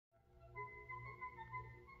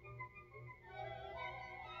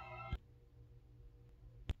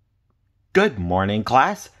Good morning,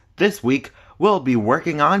 class. This week, we'll be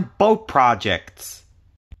working on boat projects.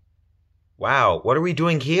 Wow, what are we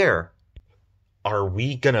doing here? Are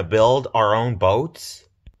we gonna build our own boats?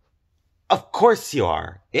 Of course you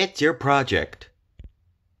are. It's your project.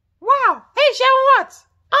 Wow, hey Shallowatts!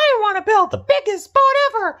 I want to build the biggest boat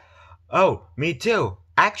ever! Oh, me too.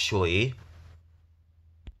 Actually,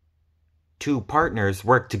 two partners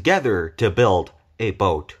work together to build a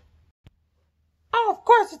boat. Oh, of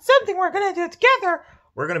course, it's something we're gonna do together.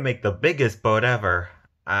 We're gonna make the biggest boat ever.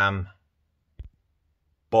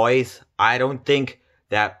 Boys, I don't think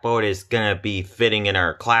that boat is gonna be fitting in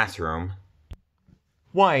our classroom.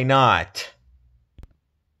 Why not?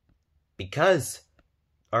 Because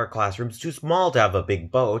our classroom's too small to have a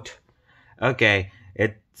big boat. Okay,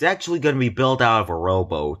 it's actually gonna be built out of a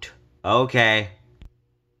rowboat. Okay.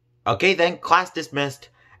 Okay then, class dismissed.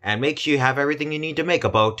 And make sure you have everything you need to make a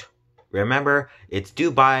boat. Remember, it's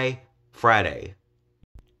due by Friday.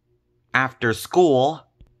 After school...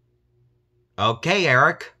 Okay,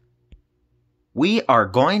 Eric. We are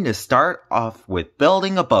going to start off with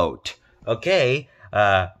building a boat. Okay,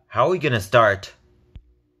 how are we gonna start?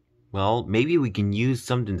 Well, maybe we can use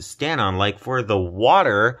something to stand on, like for the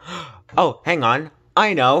water. Oh, hang on.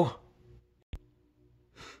 I know.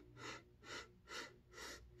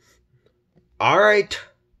 Alright.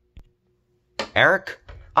 Eric,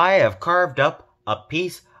 I have carved up a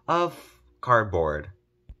piece of cardboard.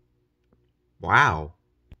 Wow.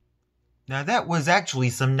 Now that was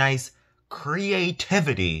actually some nice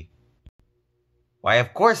creativity. Why,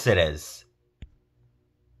 of course it is.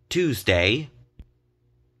 Tuesday.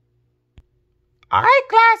 Alright,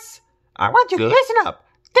 class, I want you to listen up.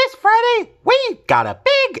 This Friday, we've got a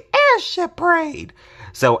big airship parade.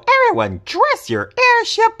 So everyone dress your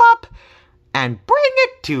airship up and bring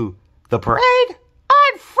it to the parade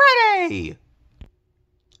on Friday.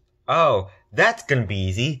 Oh, that's gonna be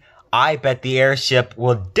easy. I bet the airship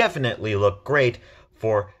will definitely look great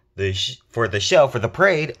for the show, for the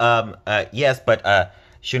parade. Yes, but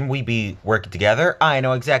shouldn't we be working together? I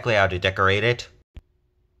know exactly how to decorate it.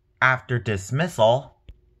 After dismissal.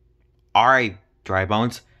 Alright, Dry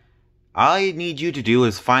Bones. All I need you to do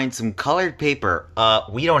is find some colored paper.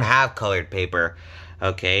 We don't have colored paper.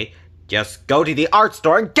 Okay, just go to the art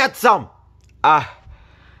store and get some!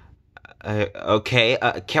 Okay,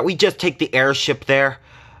 can't we just take the airship there?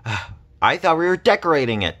 I thought we were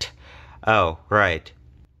decorating it. Oh, right.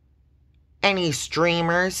 Any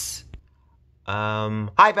streamers?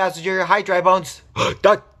 Hi, passenger. Hi, Dry Bones.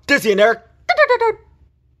 Dizzy and Eric.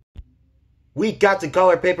 We got some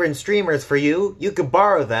colored paper and streamers for you. You can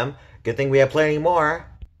borrow them. Good thing we have plenty more.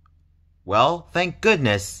 Well, thank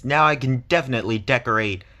goodness. Now I can definitely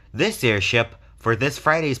decorate this airship for this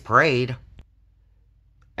Friday's parade.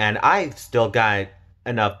 And I've still got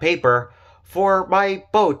enough paper for my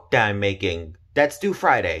boat that I'm making. That's due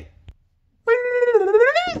Friday.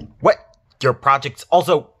 What? Your project's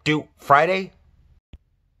also due Friday?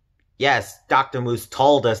 Yes, Dr. Moose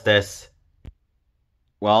told us this.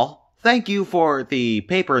 Well, thank you for the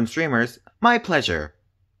paper and streamers. My pleasure.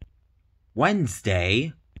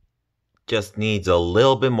 Wednesday just needs a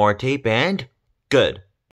little bit more tape and good.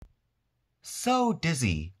 So,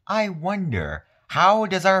 Dizzy, I wonder, how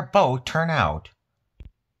does our boat turn out?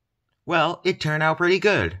 Well, it turned out pretty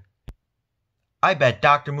good. I bet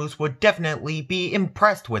Dr. Moose would definitely be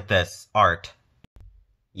impressed with this art.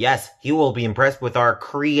 Yes, he will be impressed with our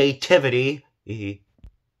creativity.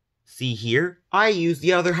 See here? I used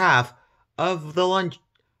the other half of the lunch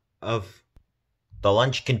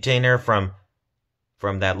container from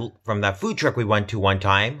that food truck we went to one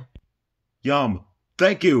time. Yum.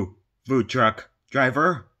 Thank you, food truck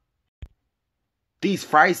driver. These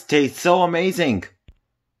fries taste so amazing.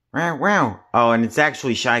 Wow, wow. Oh, and it's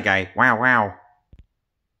actually Shy Guy. Wow, wow.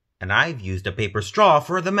 And I've used a paper straw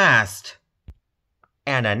for the mast.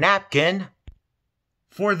 And a napkin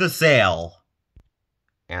for the sail.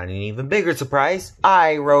 And an even bigger surprise,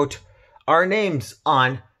 I wrote our names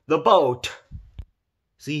on the boat.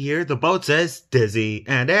 See here, the boat says Dizzy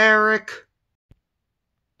and Eric.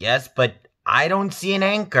 Yes, but I don't see an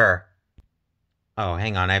anchor. Oh,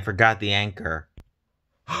 hang on, I forgot the anchor.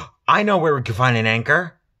 I know where we can find an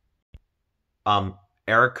anchor.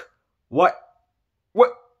 Eric, what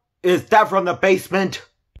is that from the basement?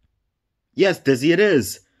 Yes, Dizzy, it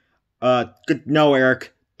is. No,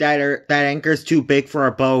 Eric, that anchor's too big for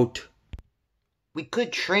our boat. We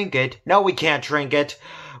could shrink it. No, we can't shrink it.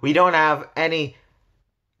 We don't have anything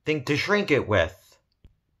to shrink it with.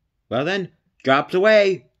 Well then, drops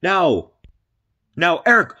away. No,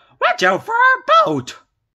 Eric, watch out for our boat.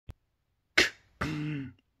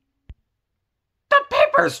 The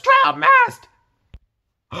paper our straw mast!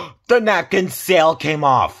 The napkin sail came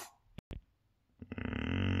off!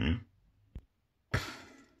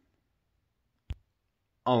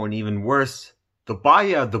 Oh, and even worse, the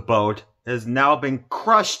body of the boat has now been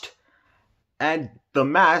crushed, and the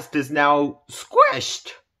mast is now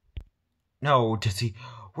squished. No, Dizzy,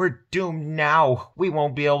 we're doomed now. We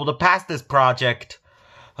won't be able to pass this project.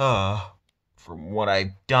 From what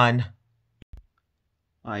I've done.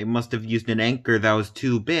 I must have used an anchor that was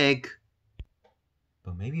too big.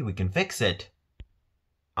 But maybe we can fix it.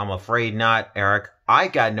 I'm afraid not, Eric. I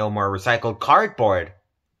got no more recycled cardboard.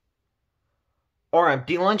 Or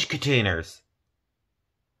empty lunch containers.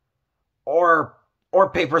 Or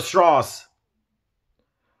paper straws.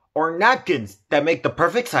 Or napkins that make the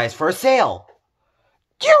perfect size for a sail.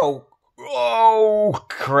 Oh,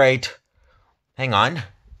 great. Hang on.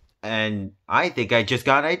 And I think I just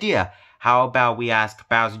got an idea. How about we ask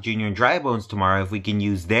Bowser Jr. and Drybones tomorrow if we can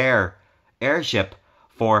use their airship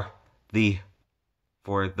for the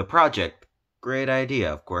project. Great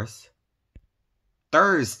idea, of course.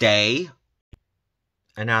 Thursday.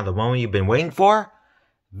 And now the moment you've been waiting for?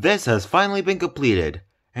 This has finally been completed.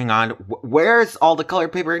 Hang on, where's all the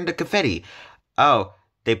colored paper and the confetti? Oh,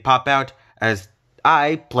 they pop out as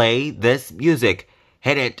I play this music.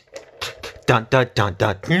 Hit it. Dun dun dun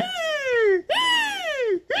dun.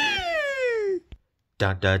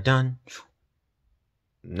 Dun dun dun.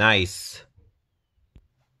 Nice.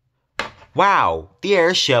 Wow, the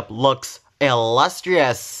airship looks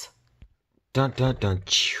illustrious. Dun dun dun.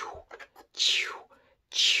 Chew, chew,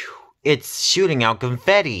 chew. It's shooting out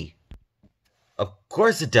confetti. Of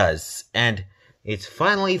course it does. And it's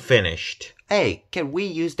finally finished. Hey, can we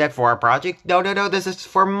use that for our project? No, this is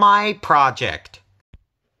for my project.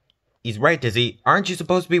 He's right, Dizzy. Aren't you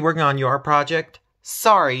supposed to be working on your project?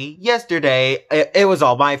 Sorry, yesterday, it was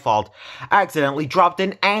all my fault. I accidentally dropped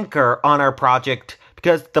an anchor on our project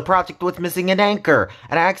because the project was missing an anchor,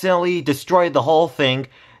 and I accidentally destroyed the whole thing,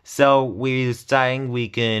 so we're saying we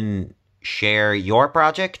can share your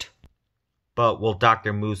project? But will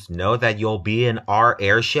Dr. Moose know that you'll be in our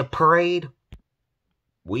airship parade?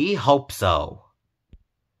 We hope so.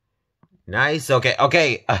 Nice,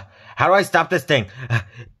 okay. How do I stop this thing?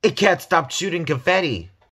 It can't stop shooting confetti.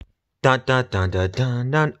 Dun dun dun dun dun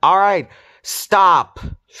dun. Alright, stop.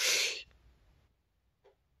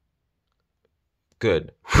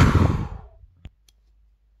 Good.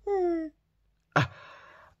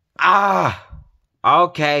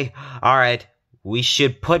 Okay, alright. We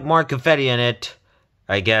should put more confetti in it,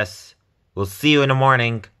 I guess. We'll see you in the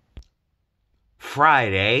morning.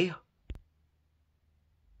 Friday.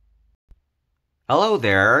 Hello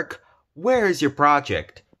there, Eric. Where is your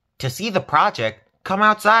project? To see the project, come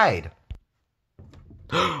outside.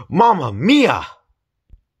 Mamma mia!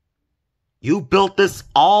 You built this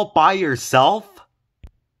all by yourself?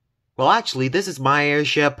 Well, actually, this is my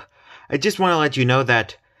airship. I just want to let you know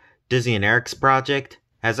that Dizzy and Eric's project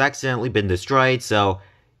has accidentally been destroyed, so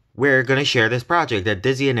we're going to share this project that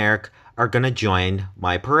Dizzy and Eric are going to join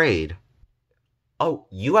my parade. Oh,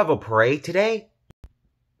 you have a parade today?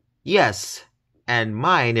 Yes, and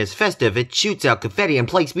mine is festive. It shoots out confetti and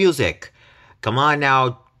plays music. Come on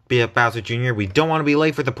now, Bowser Jr., we don't want to be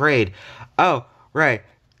late for the parade. Oh, right.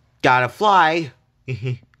 Gotta fly.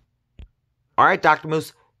 Alright, Dr.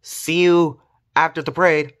 Moose. See you after the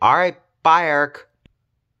parade. Alright, bye, Eric.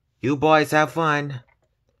 You boys have fun.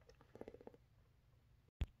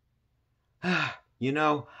 You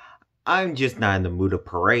know, I'm just not in the mood of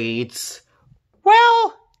parades.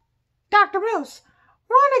 Well, Dr. Moose,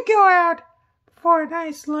 want to go out for a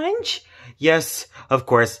nice lunch? Yes, of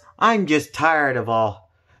course. I'm just tired of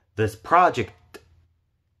all this project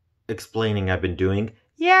explaining I've been doing.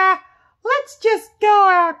 Yeah, let's just go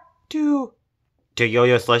out to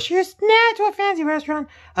Yo-Yo Slush? just now to a fancy restaurant.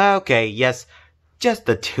 Okay, yes, just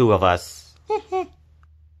the two of us. Dun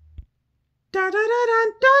dun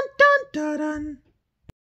dun dun dun dun dun.